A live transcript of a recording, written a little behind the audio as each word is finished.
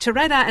Te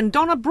Reira and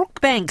Donna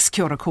Brookbanks.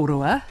 Kia ora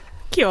kōrua.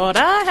 Kia ora,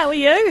 how are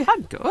you?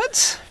 I'm good.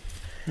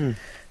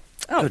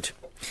 Good.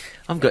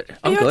 I'm good.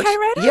 Are you good. okay,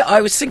 Rada? Yeah,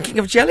 I was thinking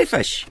of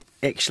jellyfish,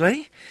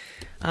 actually.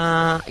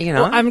 Well,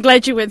 I'm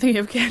glad you weren't thinking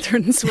of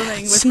Catherine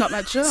swimming with not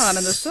much on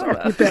in the summer.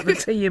 About the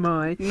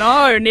TMI.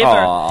 No, never.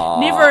 Aw.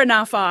 Never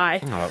enough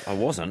eye. No, I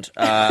wasn't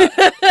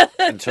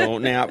until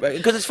now.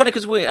 Because it's funny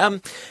because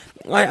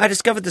I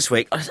discovered this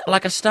week,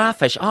 like a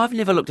starfish. I've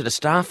never looked at a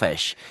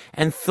starfish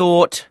and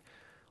thought,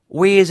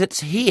 where's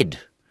its head?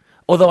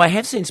 Although I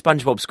have seen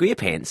SpongeBob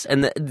SquarePants,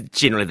 and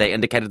generally they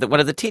indicated that one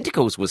of the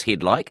tentacles was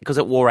head-like because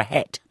it wore a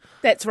hat.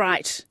 That's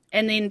right.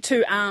 And then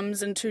 2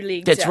 arms and 2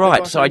 legs. That's out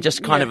right. the So I bottom.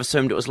 just kind of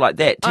assumed it was like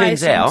that. I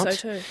Turns assumed out,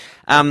 so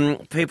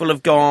too. people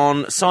have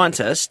gone,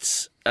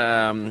 scientists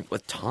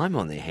with time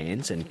on their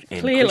hands and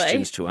Clearly.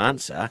 questions to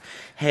answer,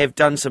 have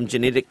done some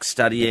genetic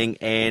studying,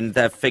 and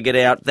they've figured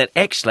out that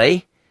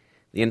actually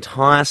the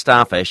entire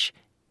starfish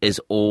is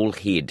all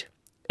head.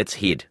 It's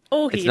head.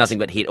 All It's head. nothing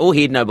but head. All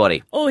head, no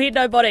body. All head,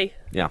 no body.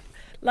 Yeah.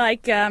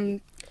 Like,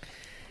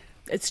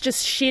 it's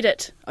just shed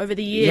it over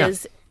the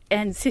years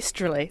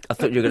ancestrally. I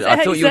thought you were Is that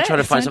how trying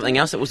to find isn't something it?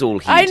 else that was all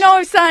head. I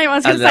know, same. I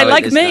was going to say, know,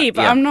 like it's me, not-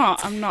 but yeah. I'm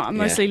not. I'm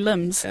mostly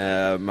limbs.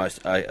 I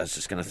was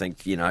just going to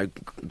think,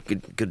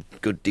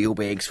 good deal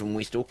bags from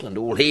West Auckland,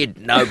 all head,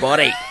 no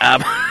body.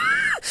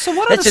 So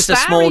what are That's the just a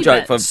starry small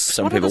joke for bits?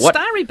 some what people. Are the What?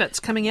 starry bits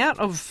coming out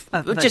of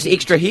the Just head?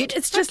 extra head.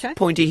 It's just, Okay.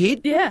 Pointy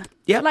head. yeah.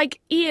 Yep. Like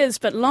ears,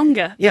 but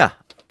longer. Yeah.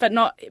 But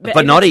not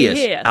Not extra ears.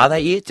 hair. Are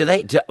they ears?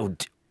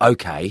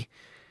 Okay.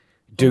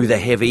 Do they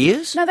have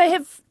ears? No, they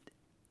have...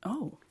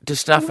 Oh. Do Well,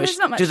 starfish, there's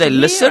not much do they hair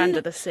listen? under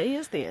the sea,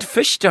 is there?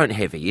 Fish don't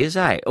have ears,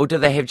 eh? Or do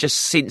they have just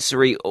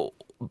sensory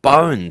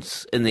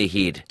bones in their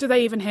head? Do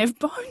they even have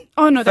bone?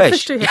 Oh, no, the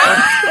fish Fish. do have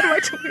bones. What am I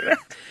talking about?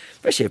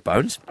 Fish have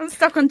bones. I'm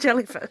stuck on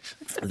jellyfish.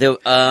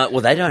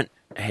 Well, they don't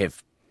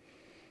have...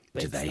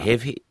 Do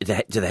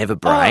they have a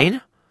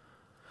brain?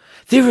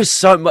 There is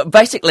so much.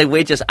 Basically,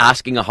 we're just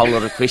asking a whole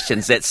lot of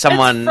questions that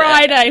someone. It's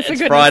Friday, for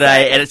it's goodness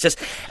Friday, sake. and it's just,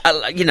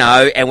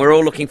 and we're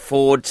all looking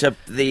forward to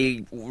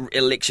the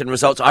election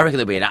results. I reckon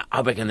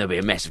there'll be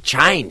a massive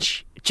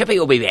change. Chippy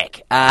will be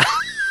back.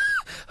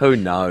 Who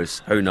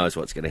knows? Who knows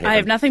what's going to happen? I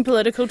have nothing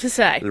political to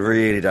say.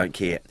 Really don't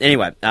care.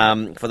 Anyway,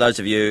 for those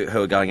of you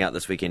who are going out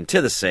this weekend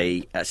to the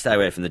sea, stay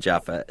away from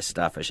the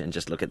starfish and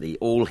just look at the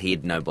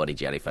all-head, no-body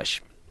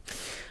jellyfish.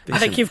 I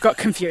think you've got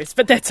confused,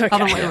 but that's okay.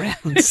 Other way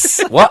around.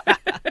 What?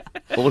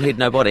 All head,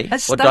 no body? A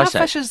What did I say?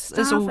 starfish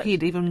is all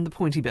head, even the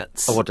pointy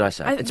bits. Oh, what did I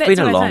say? It's that's been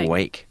a what I long think.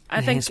 week. I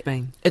It think... has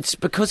been. It's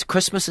because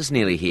Christmas is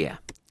nearly here.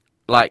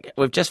 Like,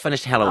 we've just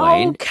finished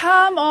Halloween. Oh,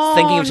 come on.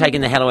 Thinking of taking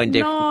the Halloween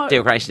No.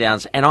 decoration down,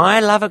 and I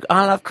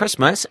love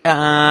Christmas.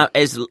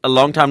 As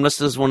long-time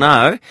listeners will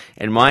know,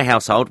 in my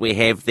household we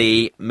have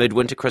the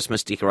midwinter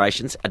Christmas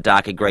decorations, a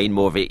darker green,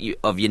 more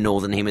of your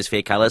northern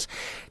hemisphere colours.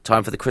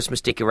 Time for the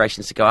Christmas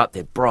decorations to go up.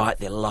 They're bright,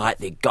 they're light,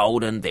 they're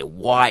golden, they're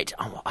white.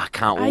 Oh, I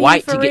can't Are you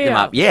wait for to get them real?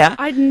 up. Yeah,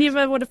 I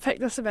never would have picked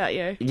this about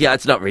you. yeah.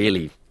 It's not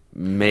really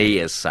me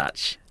as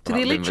such. Do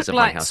Like the members electric of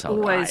my lights household.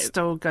 always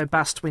still go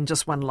bust when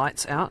just one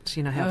light's out?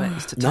 You know how that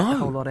used to take No. a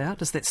whole lot out?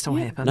 Does that still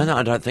happen? No,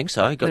 I don't think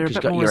so. They're a Because bit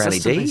you've got more your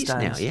resistant LEDs these now,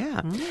 days.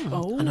 yeah.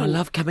 Oh. And I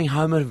love coming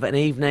home of an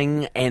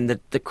evening and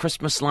the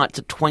Christmas lights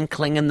are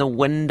twinkling in the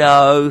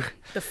window.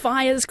 The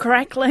fire's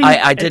crackling.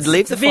 I did It's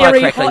leave the fire very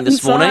crackling hot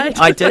this morning.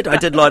 inside. I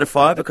did light a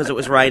fire because it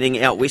was raining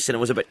out west and it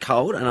was a bit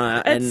cold,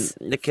 and It's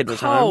the kid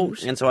was cold.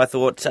 home, and so I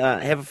thought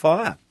have a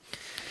fire.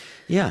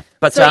 Yeah,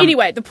 but So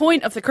anyway, the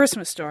point of the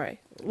Christmas story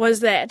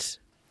was that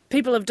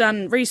people have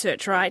done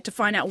research, right, to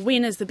find out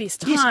when is the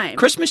best yes, time.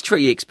 Christmas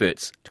tree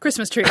experts.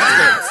 Christmas tree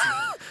experts.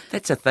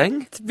 That's a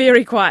thing. It's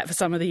very quiet for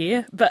some of the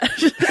year, but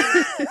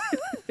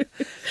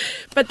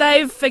but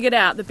they've figured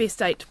out the best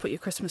date to put your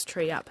Christmas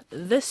tree up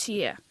this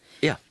year,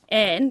 Yeah,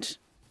 and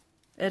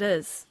it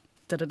is.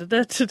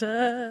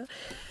 Da-da-da-da-da-da.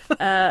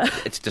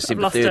 it's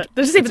December lost 3rd. it.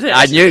 December 3rd.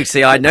 I knew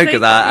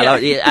because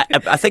Yeah.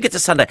 I think it's a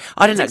Sunday.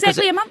 I don't It's know 'cause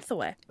exactly a month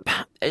away.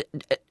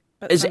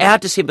 Is our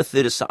December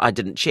 3rd? I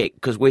didn't check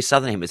because we're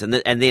Southern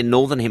Hemisphere and they're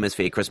Northern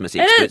Hemisphere Christmas It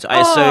experts. is. I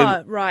assume.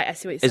 Oh, right. I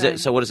see what you're Is saying. it?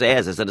 So what is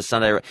ours? Is it a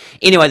Sunday?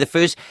 Anyway, the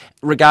first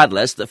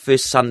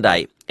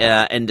Sunday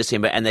in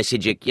December, and they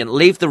said you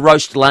leave the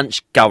roast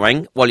lunch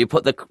going while you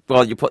put the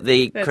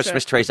That's Christmas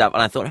right. trees up.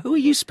 And I thought, who are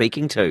you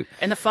speaking to?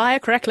 And the fire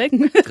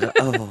crackling.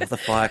 Oh, the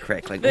fire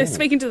crackling. They're Ooh.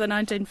 speaking to the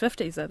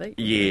 1950s, I think.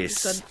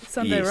 Yes.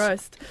 Sunday Yes.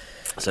 roast.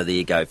 So there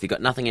you go. If you've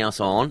got nothing else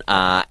on,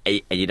 and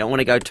you don't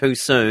want to go too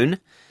soon,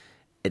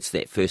 it's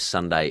that first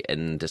Sunday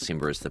in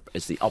December is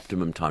the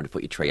optimum time to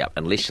put your tree up,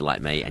 unless you're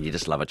like me and you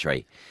just love a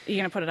tree. Are you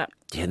going to put it up?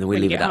 Yeah, and then we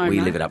When you leave it get up. home, We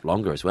right? leave it up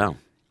longer as well.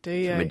 Do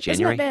you?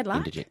 Mid-January. Isn't that bad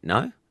luck? into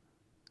No,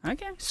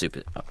 Okay.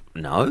 super.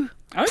 No,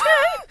 Okay.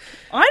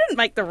 I didn't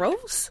make the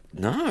rules.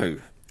 no.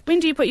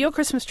 When do you put your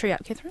Christmas tree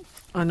up, Catherine?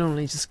 I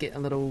normally just get a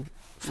little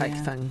fake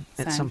Yeah, thing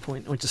at same. some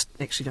point, or just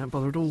actually don't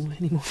bother at all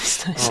anymore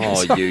these days.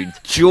 Oh, So- you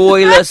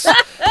joyless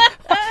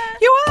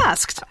You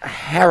asked.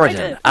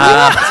 harridan.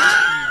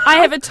 I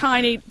have a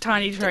tiny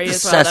tree as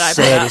It's well the that I put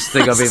saddest up.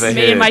 thing I've ever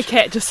Me heard. and my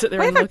cat just sit there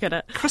We and have look at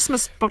it.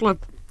 Christmas bottle of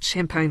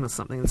champagne or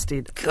something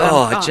instead.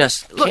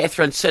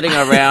 Catherine sitting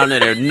around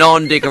in her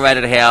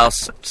non-decorated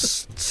house,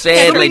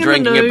 sadly In the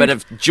drinking a nude. bit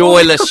of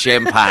joyless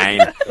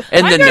champagne in the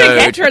I'm going nude.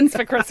 Catherine's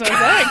for Christmas.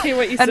 I don't care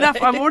what you say. Enough.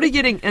 I'm already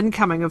getting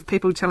incoming of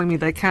people telling me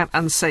they can't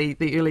unsee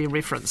the earlier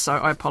reference, so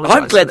I apologise.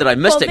 I'm glad that I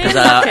missed it because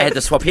then I had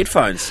to swap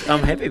headphones.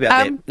 I'm happy about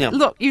that. Yeah.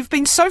 Look, you've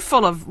been so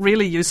full of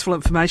really useful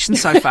information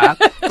so far.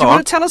 Do you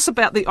want to tell us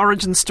about the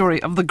origin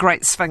story of the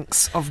Great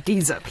Sphinx of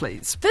Giza,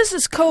 please? This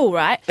is cool,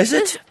 right? Is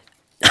it?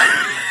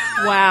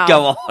 Wow.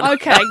 Go on.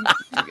 Okay.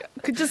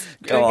 Could just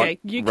Go on.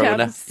 You Ruiner.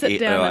 can sit Yeah,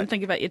 down all right. and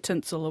think about your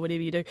tinsel or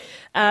whatever you do.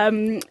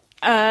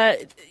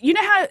 You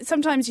know how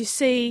sometimes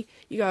you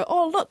go,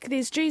 oh look,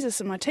 there's Jesus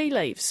in my tea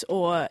leaves,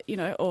 or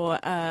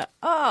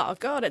oh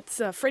god,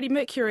 it's Freddie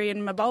Mercury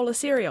in my bowl of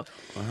cereal.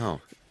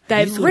 Wow.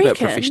 They You thought about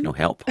reckon professional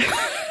help.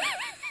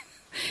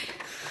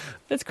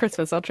 it's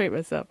Christmas. I'll treat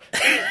myself.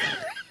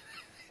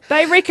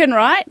 They reckon,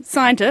 right?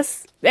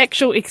 Scientists,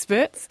 actual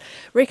experts,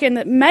 reckon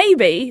that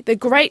maybe the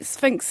Great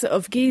Sphinx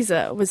of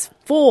Giza was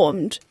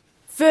formed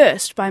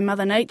first by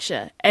Mother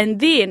Nature, and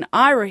then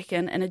I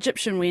reckon an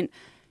Egyptian went,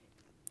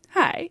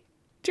 hey,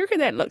 do you reckon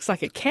that looks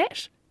like a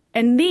cat?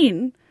 And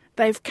then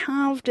they've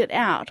carved it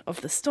out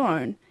of the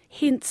stone,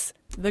 hence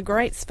the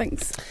Great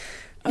Sphinx.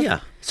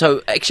 Yeah.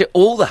 So actually,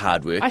 all the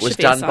hard work I was should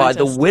be a done by the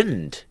scientist.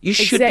 wind. You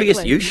should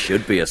Exactly. you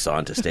should be a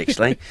scientist.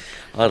 Actually,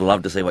 I'd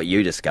love to see what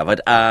you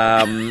discovered.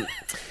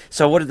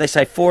 So what did they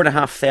say?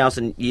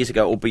 4,500 years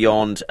ago or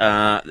beyond?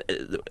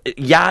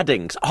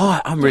 Yardings.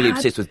 Oh, I'm really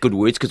obsessed with good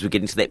words because we're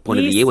getting to that point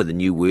of the Yes. year where the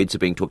new words are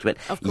being talked about.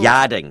 Of course.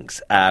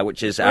 Yardings,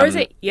 which is Or is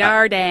it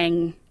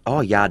Yardang?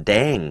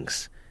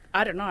 yardangs.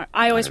 I don't know.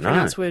 I always don't know.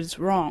 pronounce words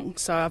wrong,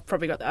 so I've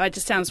probably got that. It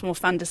just sounds more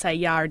fun to say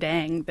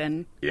Yardang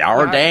than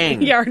Yardang.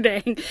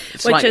 Yardang,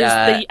 which like, is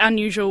the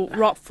unusual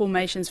rock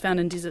formations found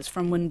in deserts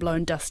from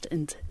wind-blown dust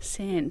and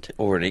sand.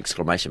 Or an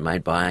exclamation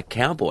made by a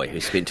cowboy who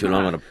spent too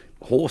long on a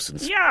horse and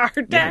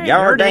Yardang.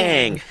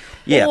 Yardang.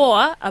 Yeah.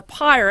 Or a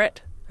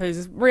pirate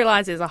who's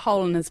realised there's a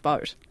hole in his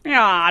boat.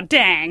 Ah,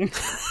 dang.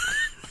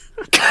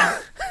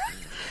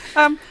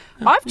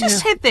 I've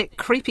just had that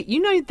creepy,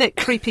 that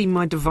creepy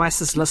my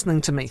device is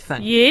listening to me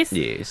thing. Yes.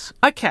 Yes.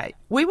 Okay,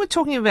 we were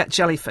talking about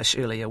jellyfish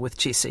earlier with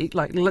Jessie,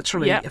 like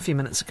literally Yep. a few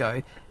minutes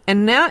ago.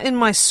 And now in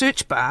my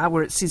search bar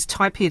where it says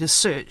type here to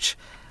search,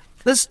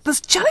 there's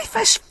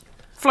jellyfish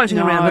floating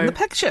No. around in the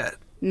picture.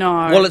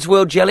 No. Well, it's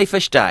World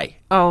Jellyfish Day.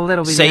 Oh,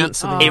 that'll be See, the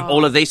answer then.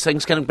 all of these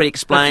things can be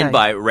explained Okay.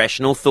 by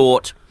rational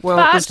thought. Well,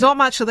 But- there's not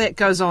much of that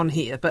goes on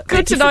here, but good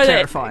thank to you for know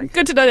clarifying. that.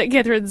 Good to know that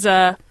Catherine's,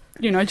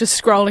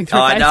 just scrolling through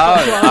I Facebook.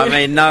 know. while I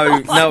mean,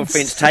 no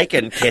offence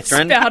taken,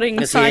 Catherine. Spouting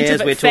Yes,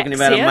 scientific we're talking facts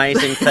about here.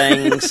 amazing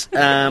things.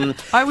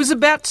 I was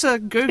about to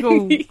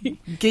Google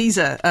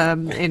Giza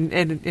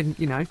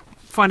and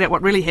find out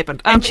what really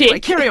happened. Anyway,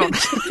 check. carry on.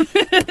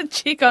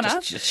 Check on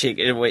us. just check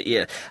it.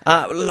 Yeah.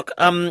 Look,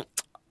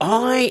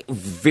 I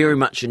very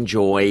much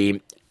enjoy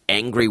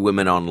angry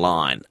women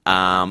online.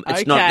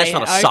 It's not that's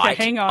not a Okay, site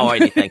hang on. or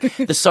anything.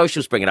 The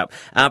socials bring it up.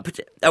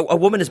 A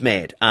woman is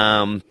mad.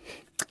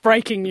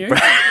 Breaking news.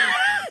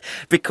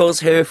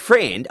 Because her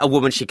friend, a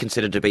woman she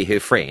considered to be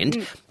her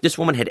friend, this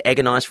woman had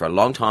agonised for a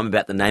long time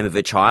about the name of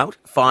her child,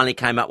 finally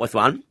came up with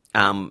one.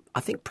 I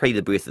think pre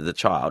the birth of the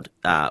child,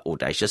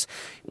 audacious.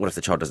 What if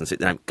the child doesn't suit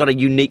the name?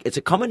 It's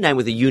a common name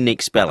with a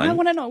unique spelling. I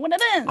want to know what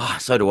it is. Oh,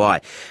 so do I.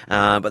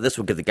 But this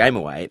will give the game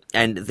away.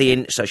 And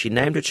then, so she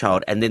named her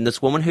child, and then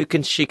this woman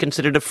she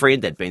considered a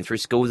friend, they'd been through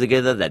school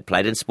together, they'd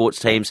played in sports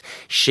teams,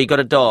 she got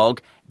a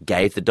dog,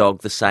 gave the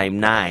dog the same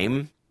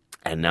name.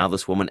 And now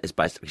this woman is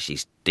basically,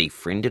 she's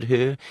defriended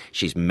her.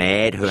 She's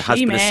mad. Her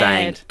husband is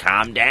saying, mad.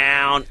 calm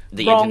down.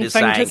 The Wrong internet is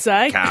thing saying, to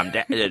say. calm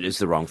down. It is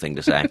the wrong thing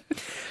to say.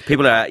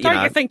 People are,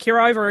 Don't you think you're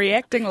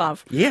overreacting,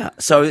 love? Yeah.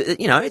 So,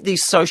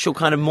 these social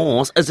kind of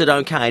mores, is it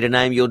okay to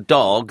name your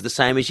dog the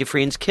same as your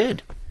friend's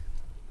kid?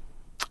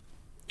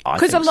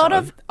 Because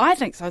I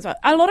think so.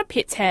 A lot of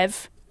pets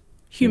have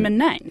human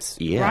names,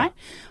 Yeah. right?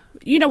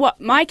 You know what?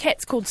 My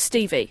cat's called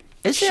Stevie.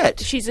 Is it?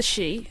 She's a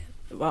she.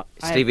 Well,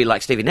 Stevie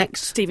like Stevie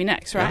Nicks. Stevie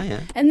Nicks, right? Yeah.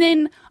 And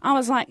then I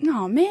was like,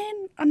 oh man,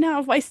 now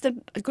I've wasted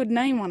a good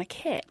name on a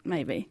cat,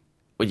 maybe.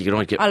 Well, you can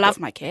only get, I love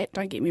my cat,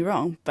 don't get me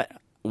wrong, but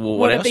Well, what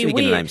would it else be are you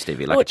going to weird? name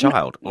Stevie? Like Well, a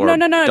child? Or no, a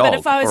no, dog, but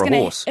if I was or a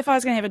going horse?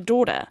 to have a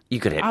daughter, You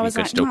could I was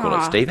like, still call it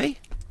nah. Stevie.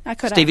 I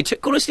could Stevie too.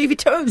 Call it Stevie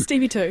too.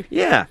 Stevie too.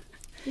 Yeah.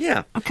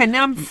 Yeah. Okay,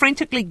 now I'm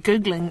frantically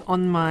Googling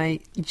on my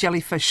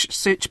jellyfish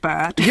search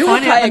bar to You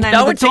find out the paying name no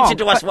of the attention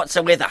dog. to us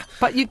whatsoever.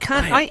 But you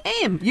can't, I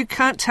am. You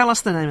can't tell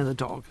us the name of the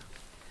dog.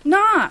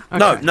 Nah.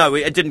 No,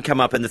 it didn't come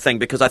up in the thing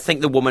because I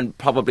think the woman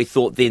probably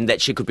thought then that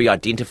she could be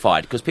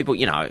identified because people,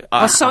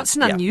 Oh, so it's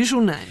an yeah.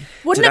 unusual name.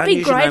 Wouldn't It's it an be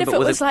unusual great name, if but it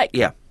with was a- like,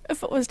 yeah.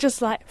 if it was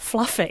just like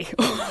Fluffy?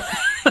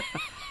 Poochie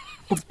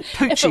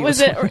If it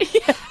was or something.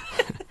 yeah.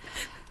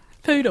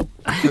 Poodle.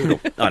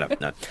 I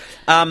don't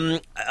know.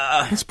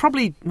 It's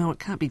probably, no, it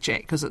can't be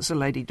Jack because it's a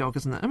lady dog,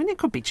 isn't it? I mean, it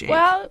could be Jack.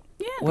 Well,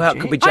 yeah. Well,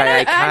 it could be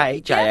I know,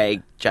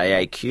 JAK,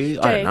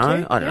 JAQ. I don't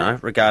know. I don't know.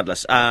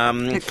 Regardless.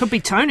 It could be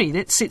Tony.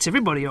 That sets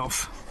everybody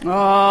off.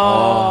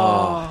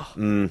 Oh.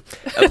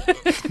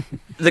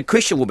 the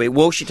question will be,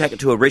 will she take it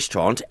to a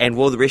restaurant, and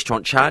will the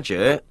restaurant charge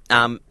her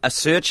a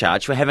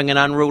surcharge for having an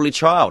unruly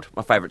child?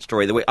 My favourite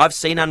story of the week. I've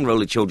seen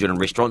unruly children in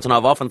restaurants, and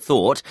I've often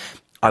thought,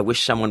 I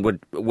wish someone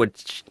would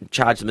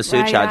charge them a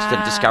surcharge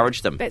to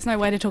discourage them. That's no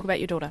way to talk about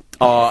your daughter.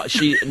 Oh,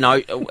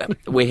 no,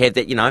 we had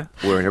that,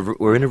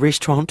 we're in a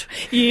restaurant.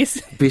 Yes.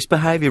 Best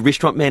behaviour,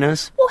 restaurant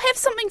manners. Well, have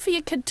something for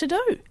your kid to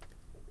do.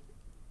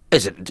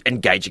 Is it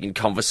engaging in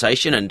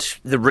conversation and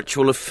the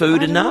ritual of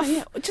food enough? Know,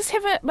 yeah. Just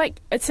have it,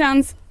 it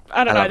sounds,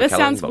 I don't know, this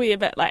sounds weird,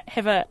 but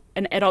have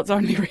an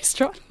adults-only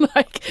restaurant.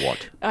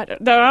 What? I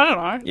don't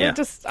know. Yeah.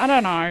 I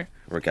don't know.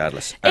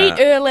 Regardless. Eat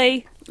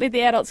early, let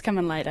the adults come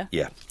in later.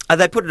 Yeah.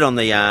 They put it on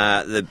the...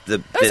 It's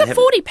a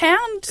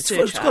 £40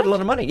 It's got a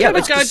lot of money. Yeah,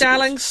 Let's go,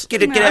 darlings.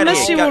 Get out of here.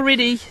 Unless you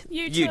already...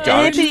 You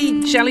don't.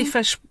 Happy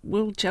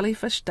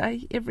Jellyfish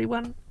Day, everyone.